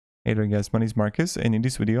Hey there guys, my name is Marcus, and in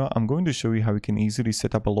this video I'm going to show you how you can easily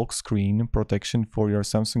set up a lock screen protection for your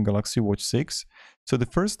Samsung Galaxy Watch 6. So the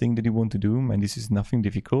first thing that you want to do, and this is nothing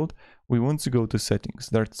difficult, we want to go to settings.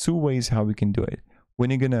 There are two ways how we can do it.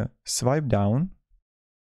 When you're gonna swipe down,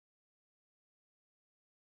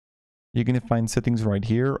 you're gonna find settings right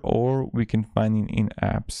here, or we can find it in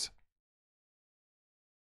apps.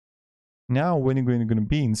 Now when you're going to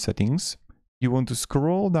be in settings, you want to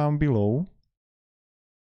scroll down below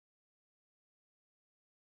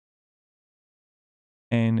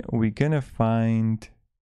and we're gonna find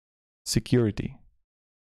security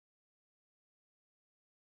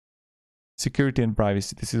and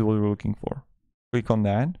privacy. This is what we're looking for. Click on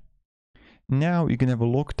that. Now you can have a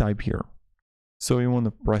lock type here, so you want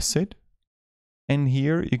to press it, and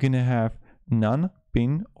here you're gonna have none,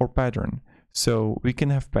 pin, or pattern. So we can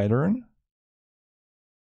have pattern,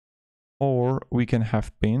 or we can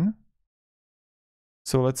have pin.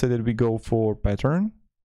 So let's say that we go for pattern,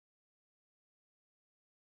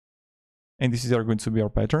 and this is going to be our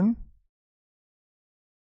pattern.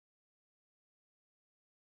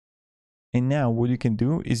 And now what you can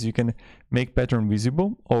do is you can make pattern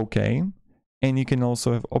visible, okay, and you can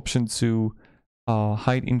also have option to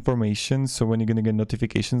hide information. So when you're gonna get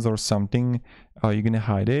notifications or something, you're gonna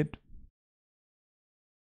hide it.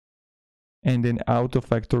 And then auto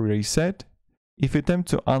factory reset. If you attempt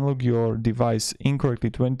to unlock your device incorrectly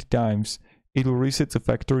 20 times, it will reset to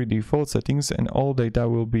factory default settings and all data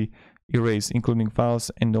will be erased, including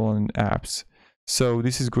files and downloaded apps. So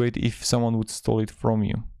this is great if someone would steal it from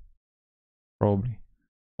you, probably,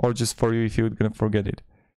 or just for you if you're gonna forget it.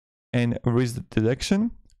 And wrist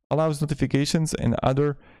detection allows notifications and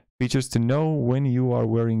other features to know when you are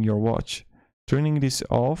wearing your watch. Turning this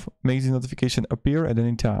off makes the notification appear at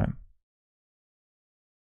any time.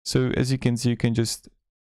 So as you can see, you can just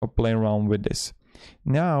play around with this.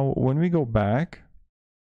 Now, when we go back,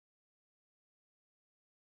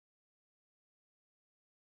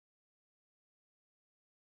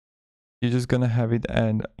 you're just gonna have it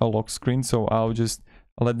and a lock screen. So I'll just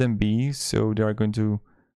let them be. So they are going to,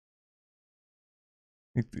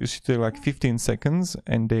 it should take like 15 seconds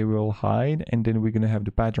and they will hide, and then we're gonna have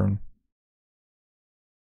the pattern.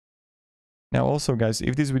 Now also guys,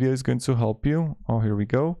 if this video is going to help you, oh here we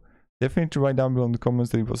go, definitely write down below in the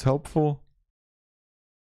comments that it was helpful.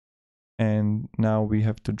 And now we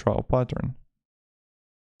have to draw a pattern.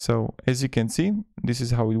 So as you can see, this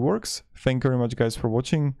is how it works. Thank you very much guys for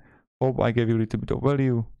watching. Hope I gave you a little bit of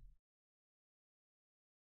value.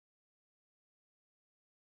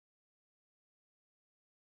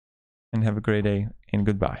 And have a great day and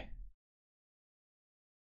goodbye.